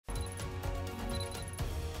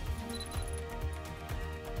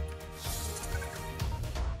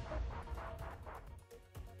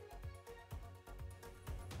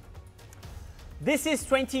This is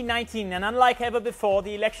 2019 and unlike ever before,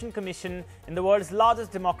 the Election Commission in the world's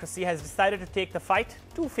largest democracy has decided to take the fight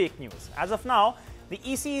to fake news. As of now, the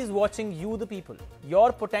EC is watching you, the people,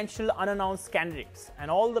 your potential unannounced candidates and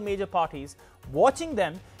all the major parties, watching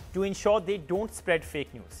them to ensure they don't spread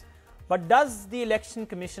fake news. But does the Election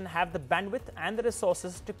Commission have the bandwidth and the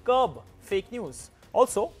resources to curb fake news?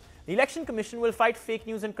 Also, the Election Commission will fight fake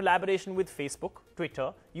news in collaboration with Facebook,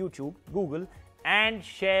 Twitter, YouTube, Google and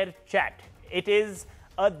ShareChat. It is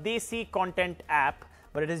a Desi content app,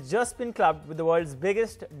 but it has just been clubbed with the world's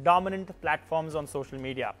biggest dominant platforms on social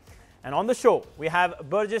media. And on the show, we have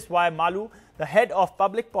Burgess Y. Malu, the head of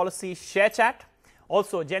public policy ShareChat.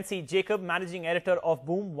 Also, Jency Jacob, managing editor of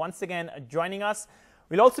Boom, once again joining us.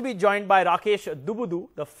 We'll also be joined by Rakesh Dubudu,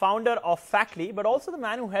 the founder of Factly, but also the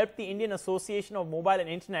man who helped the Indian Association of Mobile and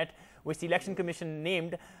Internet, which the Election Commission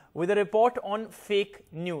named, with a report on fake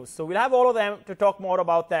news. So we'll have all of them to talk more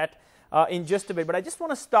about that in just a bit. But I just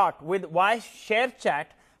want to start with why ShareChat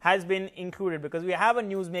has been included, because we have a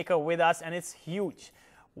newsmaker with us and it's huge.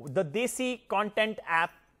 The Desi content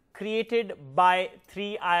app created by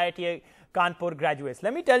 3 IIT Kanpur graduates.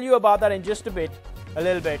 Let me tell you about that in just a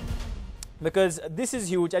little bit, because this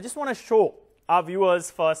is huge. I just want to show our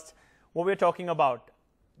viewers first what we're talking about.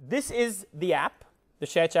 This is the app, the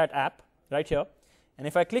ShareChat app right here. And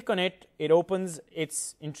if I click on it, it opens.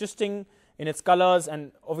 It's interesting in its colors,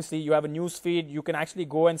 and obviously you have a news feed. You can actually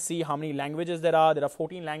go and see how many languages there are. There are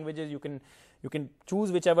 14 languages. You can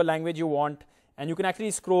choose whichever language you want, and you can actually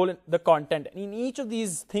scroll the content. And in each of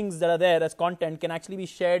these things that are there as content can actually be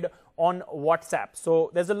shared on WhatsApp. So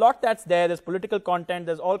there's a lot that's there. There's political content.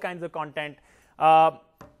 There's all kinds of content.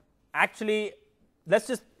 Actually, let's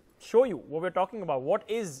just show you what we're talking about. What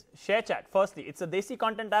is ShareChat? Firstly, it's a Desi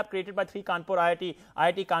content app created by 3 IIT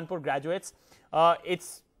Kanpur graduates.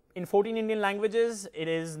 It's in 14 Indian languages. It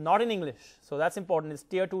is not in English, so that's important. It's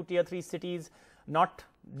tier 2, tier 3 cities, not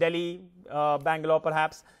Delhi, Bangalore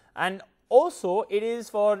perhaps. And also it is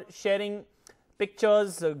for sharing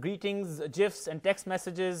pictures, greetings, GIFs and text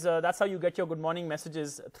messages. That's how you get your good morning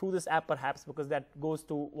messages through this app perhaps, because that goes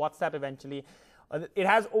to WhatsApp eventually. It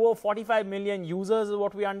has over 45 million users is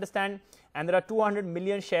what we understand, and there are 200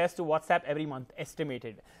 million shares to WhatsApp every month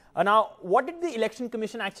estimated. Now, what did the Election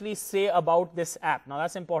Commission actually say about this app? Now,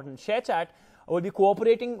 that's important. ShareChat will be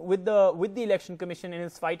cooperating with the Election Commission in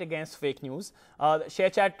its fight against fake news.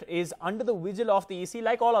 ShareChat is under the vigil of the EC,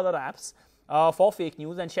 like all other apps for fake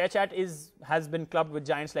news, and ShareChat has been clubbed with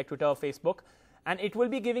giants like Twitter or Facebook. And it will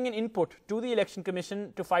be giving an input to the Election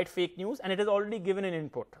Commission to fight fake news, and it has already given an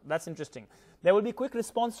input. That's interesting. There will be quick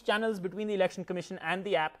response channels between the Election Commission and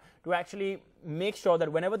the app to actually make sure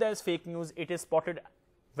that whenever there is fake news, it is spotted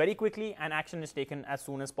very quickly and action is taken as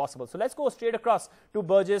soon as possible. So let's go straight across to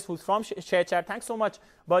Burgess, who's from ShareChat. Thanks so much,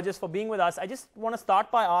 Burgess, for being with us. I just want to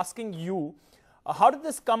start by asking you, how did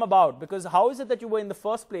this come about? Because how is it that you were in the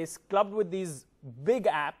first place clubbed with these big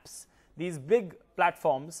apps, these big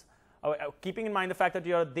platforms, keeping in mind the fact that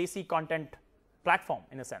you're a Desi content platform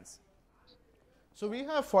in a sense? So we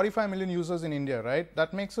have 45 million users in India, right?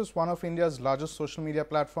 That makes us one of India's largest social media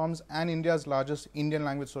platforms and India's largest Indian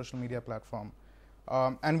language social media platform.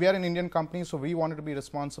 And we are an Indian company, so we wanted to be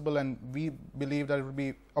responsible, and we believe that it would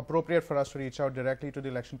be appropriate for us to reach out directly to the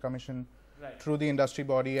Election Commission through the industry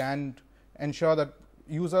body and ensure that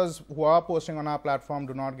users who are posting on our platform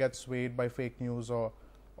do not get swayed by fake news or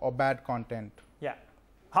bad content. Yeah.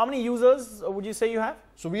 How many users would you say you have?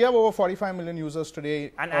 So we have over 45 million users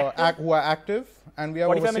today who are active, and we have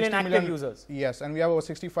 45 over 60 million active users. Yes, and we have over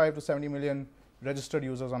 65 to 70 million registered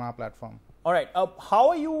users on our platform. All right. How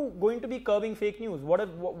are you going to be curbing fake news? What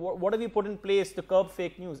have you put in place to curb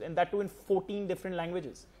fake news, and that too in 14 different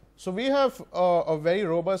languages? So we have a very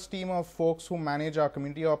robust team of folks who manage our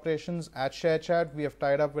community operations at ShareChat. We have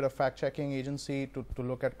tied up with a fact-checking agency to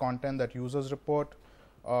look at content that users report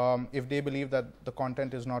if they believe that the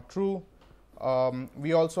content is not true.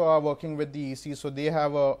 We also are working with the EC, so they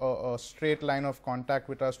have a straight line of contact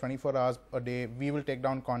with us 24 hours a day. We will take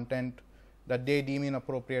down content that they deem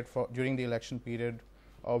inappropriate during the election period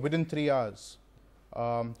within 3 hours.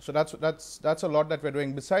 So that's a lot that we're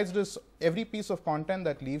doing. Besides this, every piece of content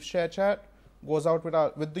that leaves ShareChat goes out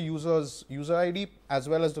with the user's user ID as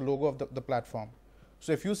well as the logo of the platform.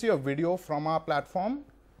 So if you see a video from our platform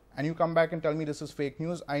and you come back and tell me this is fake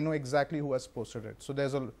news, I know exactly who has posted it. So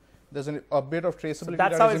there's a bit of traceability. So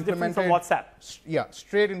that's how it's different from WhatsApp. Yeah,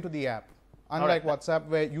 straight into the app. Unlike WhatsApp,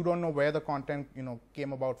 where you don't know where the content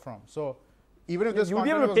came about from. So even if this you'll be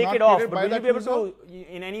able to take it off, but will you be able to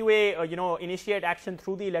in any way initiate action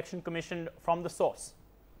through the Election Commission from the source?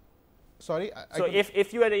 Sorry? So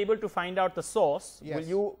if you are able to find out the source, yes. will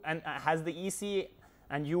you, and has the EC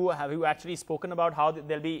and have you actually spoken about how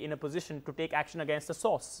they'll be in a position to take action against the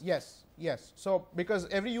source? Yes, yes. So because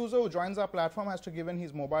every user who joins our platform has to give in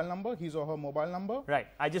his mobile number, his or her mobile number. Right.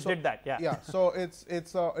 I just did that. Yeah. Yeah. So it's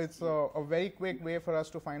a very quick way for us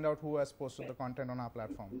to find out who has posted the content on our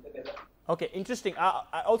platform. Okay. Interesting.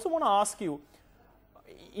 I also want to ask you,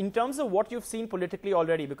 in terms of what you've seen politically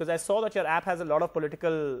already, because I saw that your app has a lot of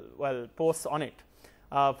political posts on it.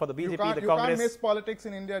 For the BJP, the Congress. You can't miss politics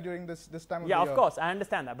in India during this time of the year. Yeah, of course, I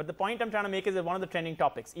understand that. But the point I'm trying to make is that one of the trending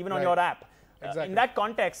topics, even on your app. Exactly. In that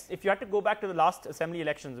context, if you had to go back to the last assembly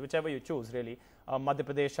elections, whichever you choose, really, Madhya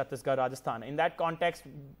Pradesh, Chhattisgarh, Rajasthan, in that context,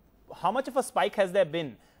 how much of a spike has there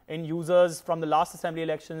been in users from the last assembly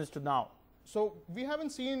elections to now? So we haven't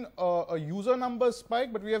seen a user number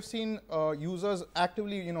spike, but we have seen users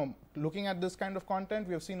actively, looking at this kind of content.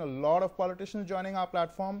 We have seen a lot of politicians joining our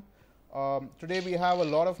platform. Today we have a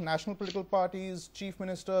lot of national political parties, chief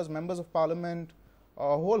ministers, members of parliament,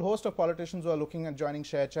 a whole host of politicians who are looking at joining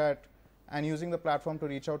ShareChat and using the platform to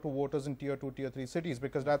reach out to voters in tier 2, tier 3 cities,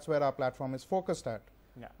 because that's where our platform is focused at.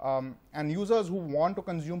 Yeah. And users who want to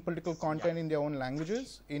consume political content in their own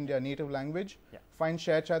languages, in their native language, find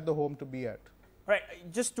ShareChat the home to be at. Right.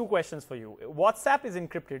 Just two questions for you. WhatsApp is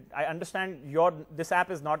encrypted. I understand this app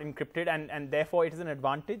is not encrypted, and therefore it is an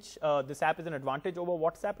advantage. This app is an advantage over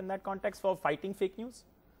WhatsApp in that context for fighting fake news?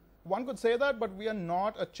 One could say that, but we are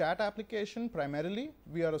not a chat application primarily.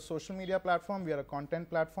 We are a social media platform. We are a content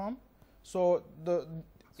platform. So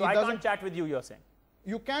I can't chat with you, you're saying?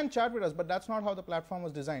 You can chat with us, but that's not how the platform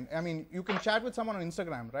was designed. I mean, you can chat with someone on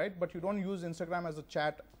Instagram, right? But you don't use Instagram as a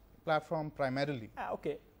chat platform primarily.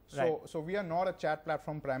 Okay. So we are not a chat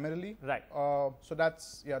platform primarily. Right. So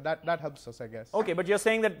that helps us, I guess. Okay, but you're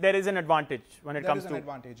saying that there is an advantage when it comes to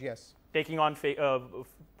advantage, yes. taking on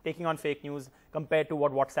fake news compared to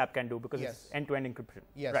what WhatsApp can do, because it's end-to-end encryption.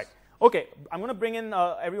 Yes. Right. Okay, I'm going to bring in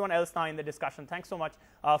everyone else now in the discussion. Thanks so much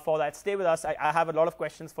for that. Stay with us. I have a lot of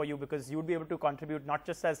questions for you, because you would be able to contribute not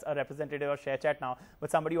just as a representative of ShareChat now,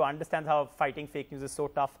 but somebody who understands how fighting fake news is so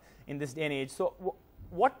tough in this day and age. So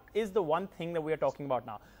what is the one thing that we are talking about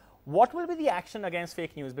now? What will be the action against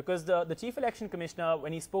fake news? Because the Chief Election Commissioner,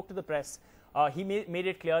 when he spoke to the press, he made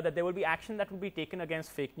it clear that there will be action that will be taken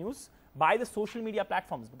against fake news by the social media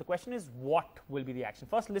platforms. But the question is, what will be the action?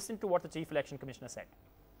 First, listen to what the Chief Election Commissioner said.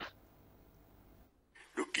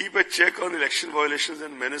 To keep a check on election violations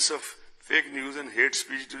and menace of fake news and hate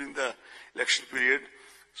speech during the election period,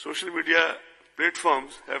 social media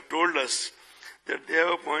platforms have told us that they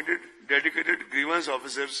have appointed dedicated grievance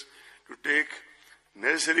officers to take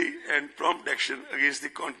necessary and prompt action against the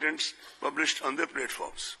contents published on their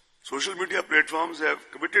platforms. Social media platforms have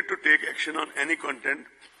committed to take action on any content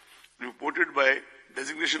reported by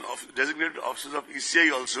designated officers of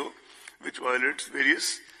ECI also, which violates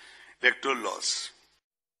various electoral laws.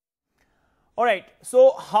 All right.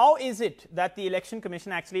 So how is it that the Election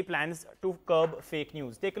Commission actually plans to curb fake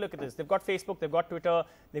news? Take a look at this. They've got Facebook, they've got Twitter,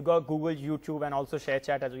 they've got Google, YouTube, and also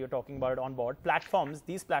ShareChat, as we were talking about it on board.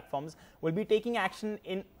 These platforms will be taking action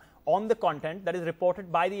on the content that is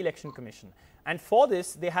reported by the Election Commission. And for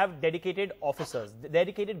this, they have dedicated officers,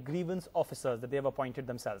 dedicated grievance officers that they have appointed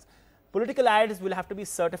themselves. Political ads will have to be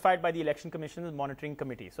certified by the Election Commission's monitoring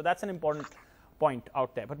committee. So that's an important point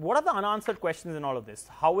out there. But what are the unanswered questions in all of this?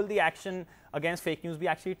 How will the action against fake news be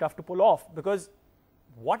actually tough to pull off? Because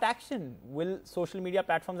what action will social media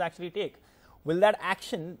platforms actually take? Will that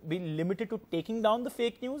action be limited to taking down the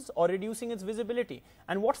fake news or reducing its visibility?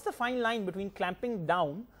 And what's the fine line between clamping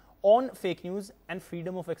down on fake news and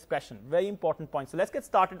freedom of expression? Very important point. So let's get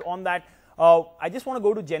started on that. I just want to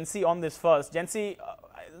go to Jency on this first. Jency,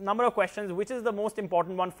 number of questions. Which is the most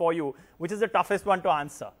important one for you? Which is the toughest one to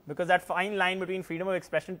answer? Because that fine line between freedom of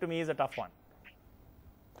expression to me is a tough one.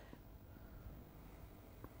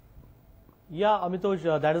 Yeah,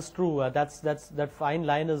 Amitosh, that is true. That fine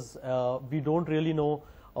line is, we don't really know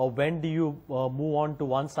when do you move on to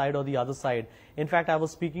one side or the other side. In fact, I was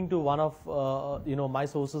speaking to one of my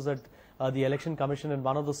sources at the Election Commission in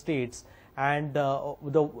one of the states, and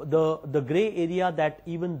the gray area that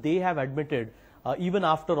even they have admitted, even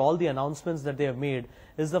after all the announcements that they have made,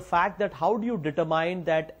 is the fact that how do you determine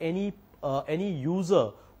that any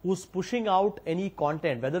user who's pushing out any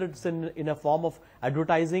content, whether it's in a form of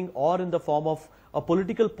advertising or in the form of a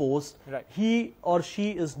political post, right, he or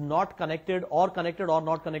she is not connected or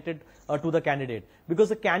not connected to the candidate. Because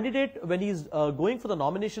the candidate, when he's going for the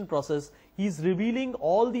nomination process, he's revealing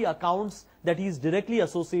all the accounts that he's directly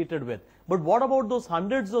associated with. But what about those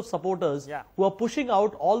hundreds of supporters who are pushing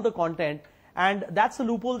out all the content And that's a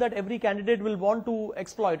loophole that every candidate will want to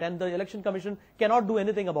exploit, and the Election Commission cannot do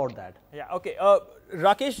anything about that. Yeah, okay.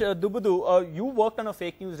 Rakesh Dubudu, you worked on a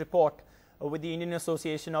fake news report with the Indian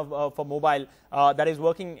Association for Mobile that is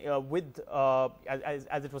working with,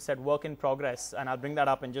 as it was said, work in progress, and I'll bring that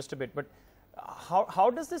up in just a bit. But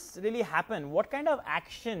how does this really happen? What kind of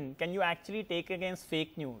action can you actually take against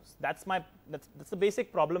fake news? That's the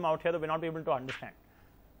basic problem out here that we're not able to understand.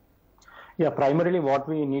 Yeah, primarily what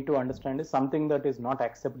we need to understand is something that is not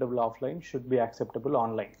acceptable offline should be acceptable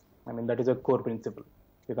online. I mean, that is a core principle.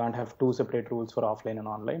 You can't have two separate rules for offline and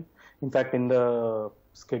online. In fact, in the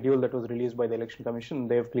schedule that was released by the Election Commission,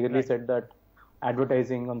 they've clearly said that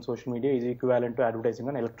advertising on social media is equivalent to advertising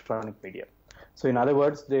on electronic media. So in other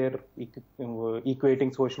words, they're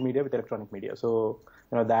equating social media with electronic media. So,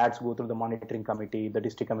 the ads go through the monitoring committee, the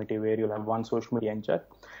district committee, where you'll have one social media in charge.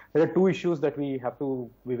 There are two issues that we have to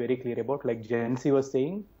be very clear about. Like Jency was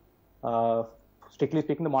saying, strictly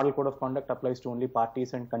speaking, the model code of conduct applies to only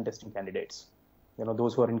parties and contesting candidates.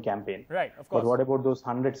 Those who are in campaign. Right, of course. But what about those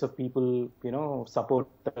hundreds of people,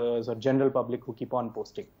 supporters or general public who keep on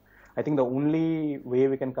posting? I think the only way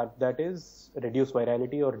we can cut that is reduce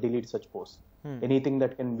virality or delete such posts. Anything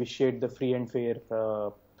that can vitiate the free and fair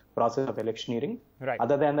process of electioneering. Right.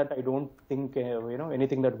 Other than that, I don't think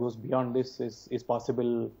anything that goes beyond this is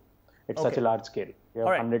possible at such a large scale. We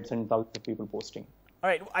have hundreds and thousands of people posting. All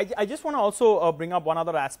right. I just want to also bring up one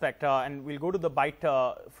other aspect, and we'll go to the bite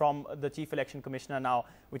from the Chief Election Commissioner now,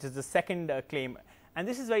 which is the second claim. And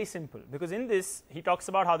this is very simple, because in this, he talks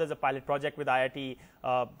about how there's a pilot project with IIT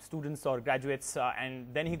students or graduates, and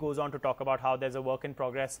then he goes on to talk about how there's a work in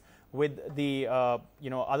progress with the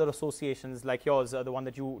other associations like yours, the one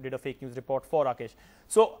that you did a fake news report for, Rakesh.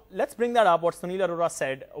 So let's bring that up, what Sunil Arora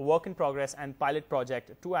said, work in progress and pilot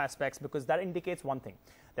project, two aspects, because that indicates one thing,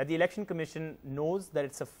 that the Election Commission knows that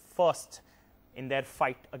it's a first in their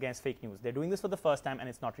fight against fake news. They're doing this for the first time, and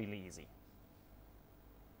it's not really easy.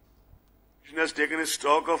 Has taken a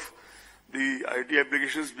stock of the IT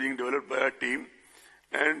applications being developed by our team,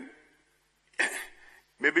 and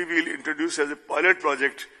maybe we'll introduce as a pilot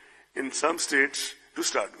project in some states to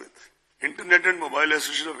start with. Internet and Mobile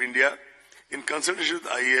Association of India, in consultation with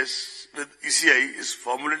IAS, with ECI, is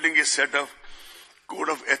formulating a set of code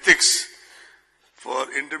of ethics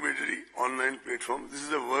for intermediary online platforms. This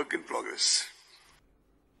is a work in progress.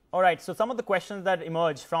 All right, so some of the questions that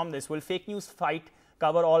emerge from this: will fake news fight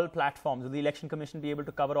cover all platforms? Will the Election Commission be able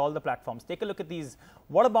to cover all the platforms? Take a look at these.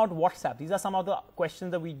 What about WhatsApp? These are some of the questions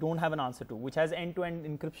that we don't have an answer to, which has end-to-end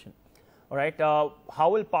encryption. All right. How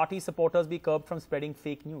will party supporters be curbed from spreading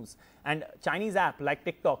fake news? And Chinese app like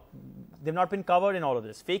TikTok, they've not been covered in all of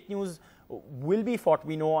this. Fake news will be fought,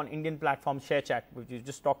 we know, on Indian platforms, ShareChat, which you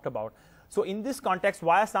just talked about. So in this context,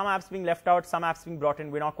 why are some apps being left out, some apps being brought in?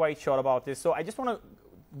 We're not quite sure about this. So I just want to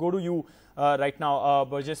go to you right now,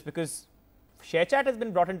 Burgess, because ShareChat has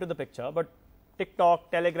been brought into the picture, but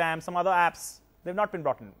TikTok, Telegram, some other apps, they've not been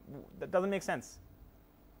brought in. That doesn't make sense.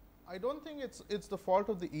 I don't think it's the fault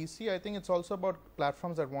of the EC. I think it's also about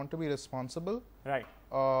platforms that want to be responsible. Right.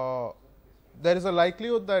 There is a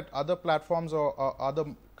likelihood that other platforms or other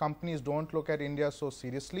companies don't look at India so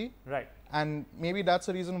seriously. Right. And maybe that's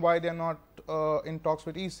the reason why they're not in talks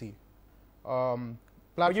with EC.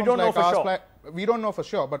 But you don't know for sure. We don't know for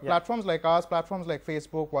sure, but platforms like ours, platforms like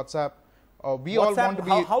Facebook, WhatsApp, we all want to be.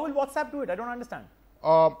 How will WhatsApp do it? I don't understand.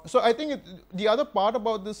 So I think the other part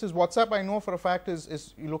about this is WhatsApp, I know for a fact,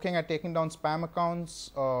 is looking at taking down spam accounts.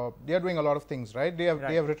 They are doing a lot of things, right? They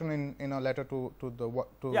have written in a letter to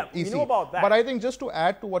EC. We know about that. But I think just to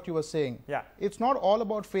add to what you were saying, it's not all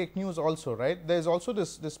about fake news also, right? There's also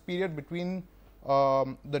this period between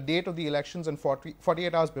the date of the elections and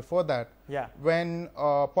 48 hours before that, when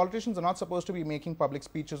politicians are not supposed to be making public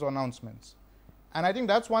speeches or announcements. And I think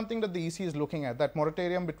that's one thing that the EC is looking at, that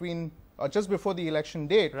moratorium between just before the election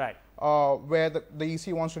date, where the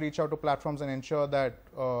EC wants to reach out to platforms and ensure that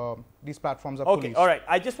these platforms are policed. All right.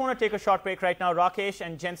 I just want to take a short break right now. Rakesh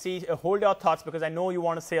and Jency, hold your thoughts, because I know you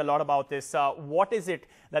want to say a lot about this. What is it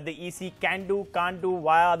that the EC can do, can't do?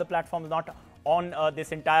 Why are the platforms not on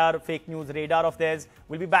this entire fake news radar of theirs?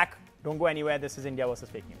 We'll be back. Don't go anywhere. This is India versus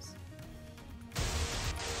Fake News.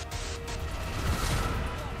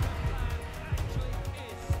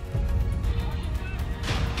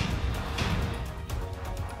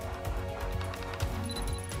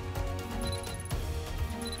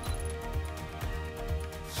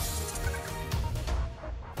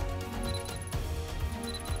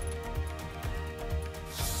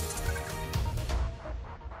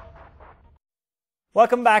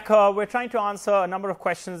 Welcome back. We're trying to answer a number of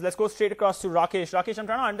questions. Let's go straight across to Rakesh. Rakesh, I'm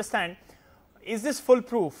trying to understand, Is this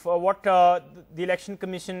foolproof, what the Election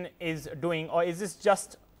Commission is doing, or is this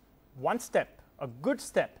just one step, a good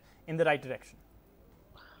step in the right direction?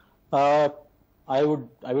 I would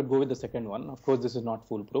go with the second one. Of course, this is not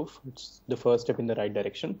foolproof. It's the first step in the right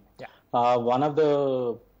direction. Yeah. One of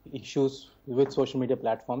the issues with social media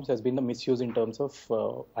platforms has been the misuse in terms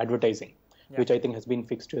of advertising, which I think has been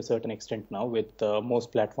fixed to a certain extent now, with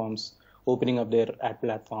most platforms opening up their ad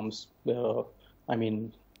platforms. I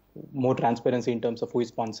mean, more transparency in terms of who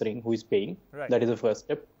is sponsoring, who is paying. Right. That is the first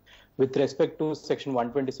step. With respect to Section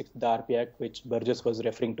 126 of the RP Act, which Burgess was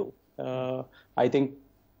referring to, I think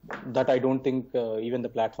that I don't think even the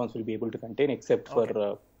platforms will be able to contain, except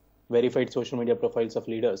for verified social media profiles of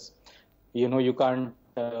leaders. You can't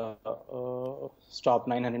stop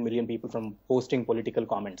 900 million people from posting political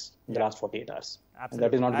comments in the last 48 hours. Absolutely.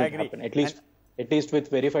 And that is not going to happen. At least with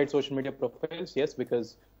verified social media profiles, yes,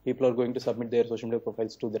 because people are going to submit their social media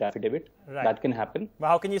profiles to their affidavit. Right. That can happen. But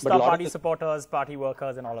how can you stop party supporters, party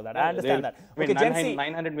workers, and all of that? I understand that. Okay,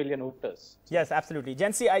 900 million voters. Yes, absolutely.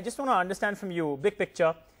 Jensi, I just want to understand from you, big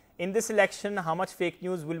picture, in this election, how much fake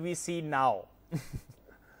news will we see now?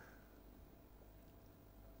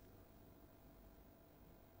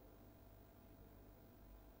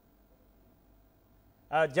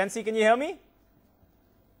 Jensi, can you hear me?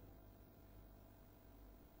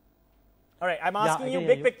 All right, I'm asking you,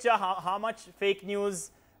 big picture, how much fake news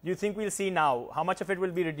do you think we'll see now? How much of it will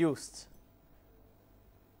be reduced?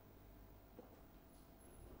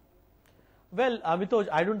 Well, Amitoj,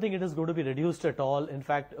 I don't think it is going to be reduced at all. In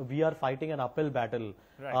fact, we are fighting an uphill battle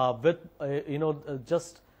with,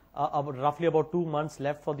 just roughly about 2 months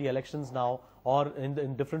left for the elections now, or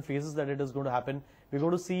in different phases that it is going to happen. We're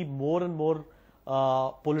going to see more and more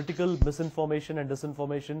political misinformation and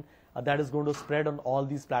disinformation that is going to spread on all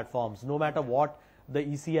these platforms, no matter what the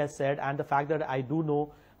EC has said. And the fact that I do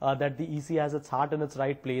know that the EC has its heart in its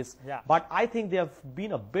right place, but I think they have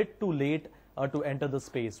been a bit too late to enter the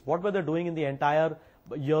space. What were they doing in the entire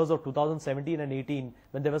years of 2017 and 18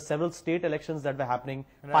 when there were several state elections that were happening?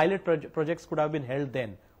 Pilot projects could have been held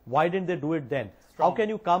then. Why didn't they do it then? How can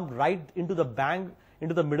you come right into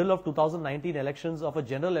the middle of 2019 elections of a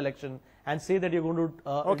general election and say that you're going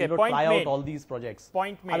to try out all these projects?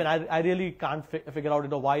 Point made. I mean, I really can't figure out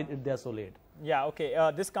why they're so late. Yeah,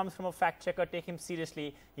 okay. This comes from a fact checker. Take him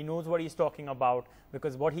seriously. He knows what he's talking about,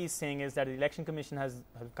 because what he's saying is that the Election Commission has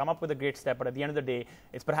come up with a great step, but at the end of the day,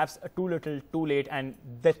 it's perhaps too little, too late, and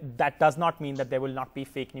that does not mean that there will not be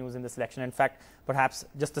fake news in this election. In fact, perhaps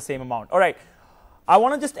just the same amount. All right. I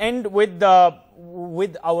want to just end with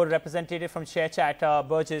our representative from ShareChat,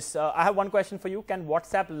 Burgess. I have one question for you. Can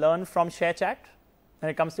WhatsApp learn from ShareChat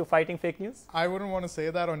when it comes to fighting fake news? I wouldn't want to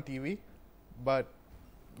say that on TV, but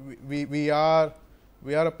we are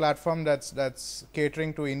a platform that's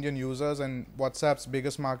catering to Indian users, and WhatsApp's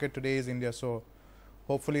biggest market today is India. So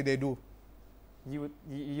hopefully they do.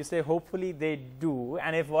 You say hopefully they do,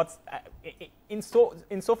 and if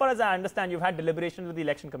insofar as I understand, you've had deliberations with the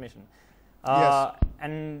Election Commission. Yes.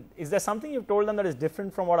 And is there something you've told them that is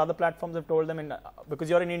different from what other platforms have told them, because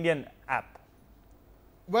you're an Indian app?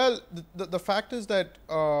 Well, the fact is that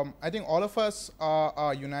I think all of us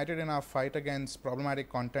are united in our fight against problematic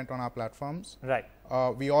content on our platforms. Right.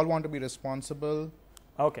 We all want to be responsible.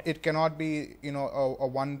 Okay. It cannot be,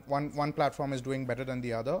 one platform is doing better than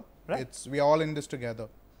the other. Right. We are all in this together.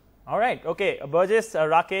 All right. Okay. Burgess,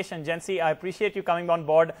 Rakesh, and Jensi, I appreciate you coming on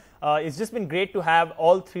board. It's just been great to have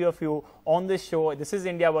all three of you on this show. This is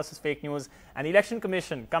India versus Fake News, and the Election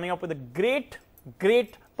Commission coming up with a great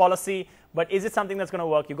policy. But is it something that's going to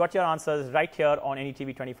work? You got your answers right here on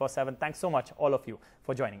NDTV 24/7. Thanks so much, all of you,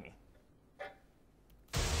 for joining me.